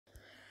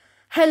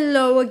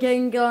Hello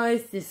again,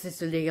 guys. This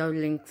is Leo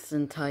Lynx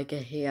and Tiger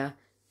here.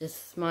 This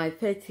is my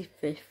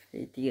 35th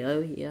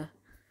video here.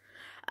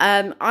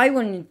 I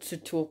wanted to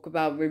talk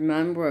about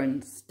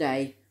Remembrance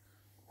Day.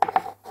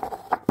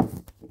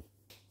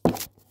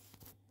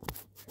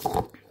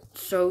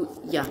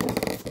 So yeah.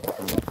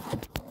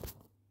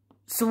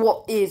 So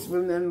what is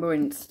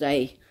Remembrance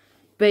Day?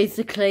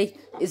 Basically,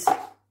 it's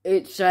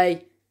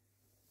a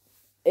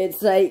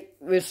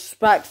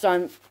respect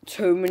and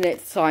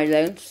 2-minute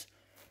silence.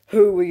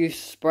 Who we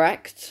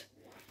respect,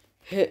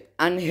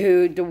 and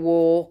who the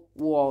war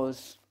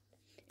was.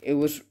 It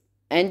was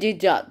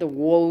ended at the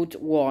World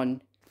War.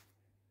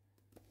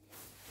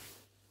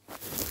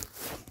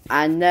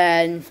 And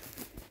then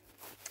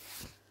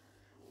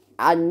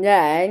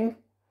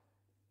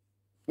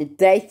the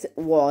date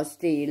was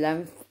the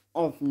 11th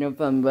of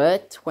November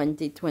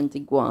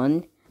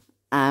 2021,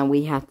 and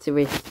we had to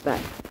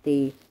respect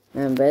the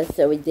members,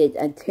 so we did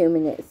a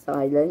 2-minute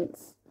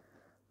silence.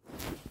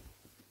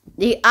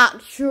 The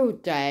actual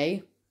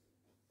day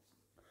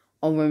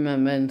on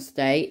Remembrance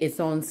Day is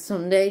on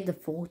Sunday, the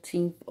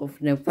 14th of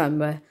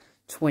November,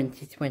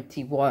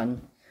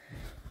 2021.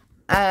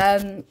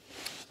 And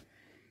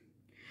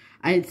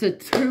it's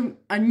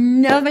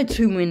another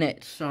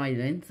 2-minute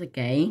silence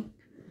again,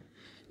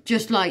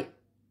 just like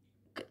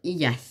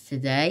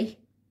yesterday.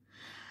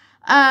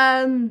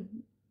 The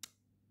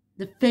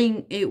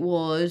thing it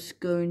was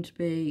going to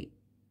be,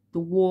 the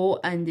war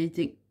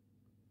ended.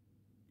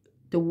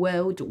 The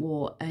World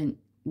War I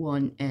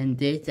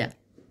ended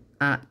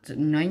at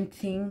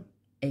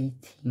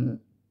 1918.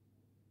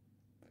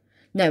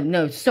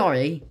 No,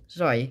 sorry,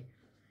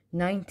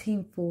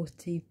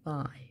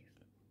 1945.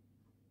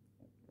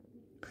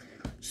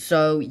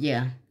 So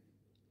yeah,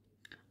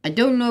 I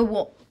don't know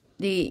what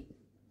the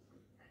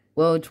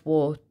World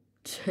War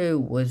II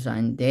was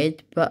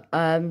ended, but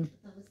that was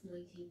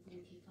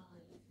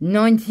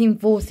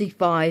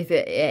 1945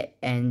 it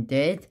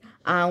ended.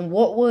 And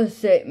what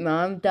was it,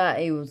 Mum, that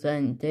it was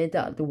ended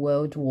at the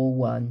World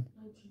War I?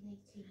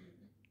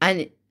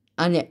 1918.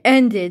 And it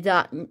ended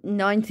at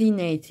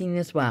 1918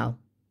 as well.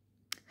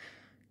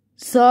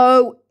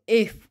 So,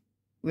 if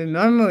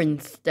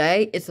Remembrance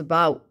Day is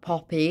about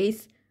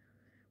poppies,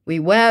 we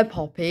wear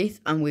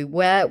poppies and we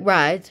wear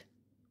red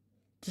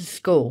to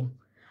school.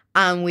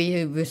 And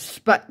we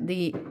respect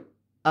the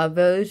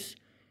others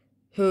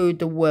who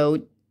the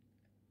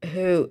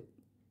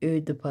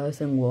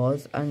person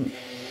was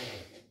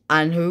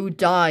and who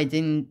died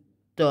in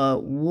the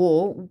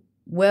war,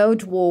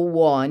 World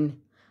War I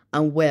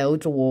and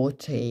World War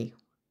II.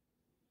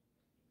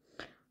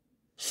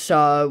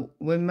 So,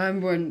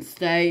 Remembrance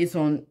Day is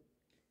on.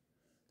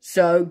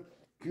 So,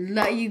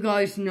 let you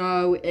guys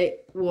know,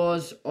 it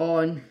was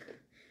on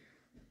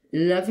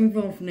 11th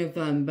of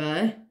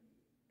November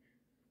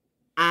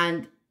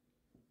and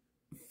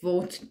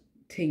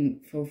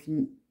 14th of,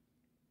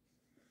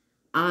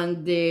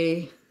 and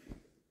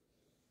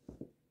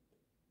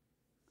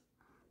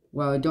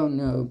well, I don't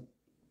know.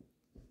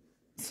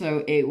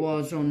 So it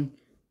was on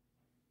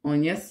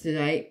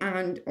yesterday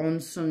and on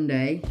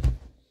Sunday.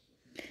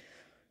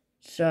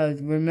 So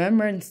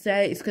Remembrance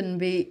Day is going to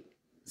be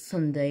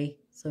Sunday.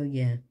 So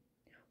yeah.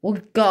 Well,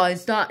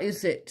 guys, that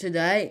is it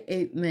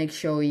today. Make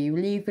sure you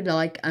leave a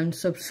like and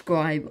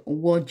subscribe.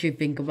 What do you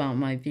think about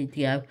my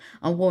video?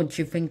 And what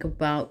do you think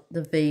about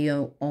the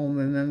video on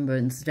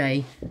Remembrance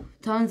Day?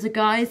 Tons of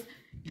guys,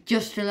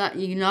 just to let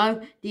you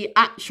know, the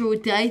actual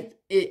date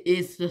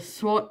is the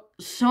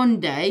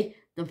Sunday,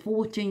 the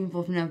 14th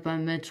of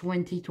November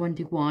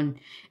 2021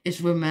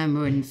 is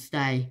Remembrance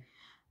Day.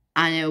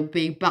 And it'll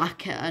be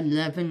back at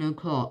 11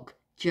 o'clock,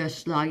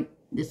 just like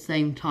the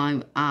same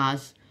time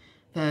as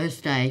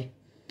Thursday.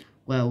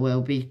 Well,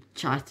 we'll be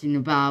chatting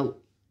about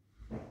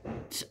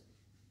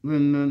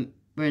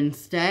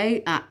Remembrance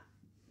Day at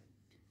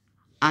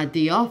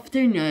the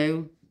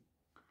afternoon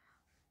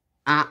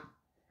at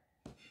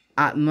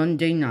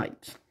Monday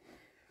night.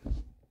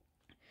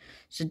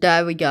 So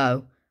there we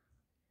go.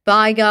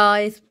 Bye,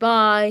 guys.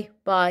 Bye.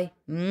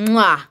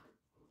 Mwah.